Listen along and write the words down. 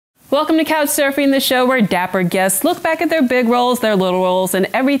Welcome to Couch Surfing, the show where dapper guests look back at their big roles, their little roles, and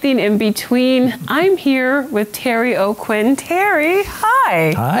everything in between. I'm here with Terry O'Quinn. Terry,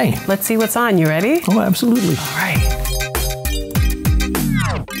 hi. Hi. Let's see what's on. You ready? Oh, absolutely. All right.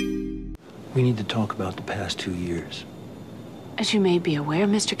 We need to talk about the past 2 years. As you may be aware,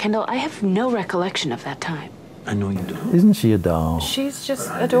 Mr. Kendall, I have no recollection of that time. I know you don't. Isn't she a doll? She's just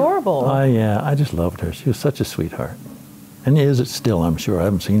adorable. Yeah, I just loved her. She was such a sweetheart. And is it still, I'm sure. I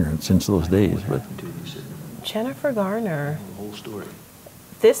haven't seen her since those days, but... Jennifer Garner. The whole story.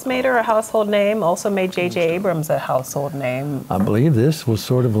 This made her a household name, also made J.J. Abrams a household name. I believe this was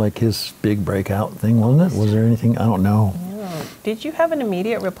sort of like his big breakout thing, wasn't it? Was there anything? I don't know. Yeah. Did you have an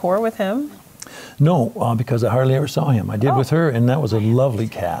immediate rapport with him? No, because I hardly ever saw him. I did with her, and that was a lovely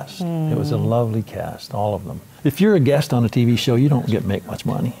cast. It was a lovely cast, all of them. If you're a guest on a TV show, you don't make much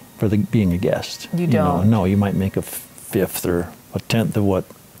money for being a guest. You don't? No, you might make a fifth or a tenth of what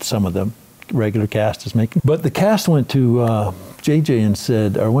some of the regular cast is making. But the cast went to JJ and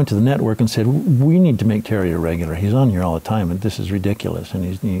said, or went to the network and said, we need to make Terry a regular. He's on here all the time, and this is ridiculous. And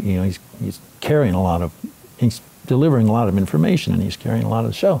he's carrying a lot of, he's delivering a lot of information, and he's carrying a lot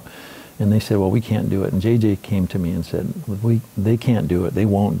of the show. And they said, well, we can't do it. And JJ came to me and said, they can't do it, they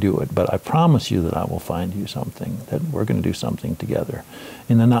won't do it, but I promise you that I will find you something, that we're going to do something together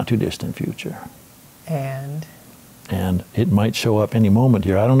in the not too distant future. And it might show up any moment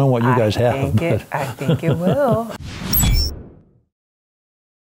here. I don't know what you guys have. I think it will.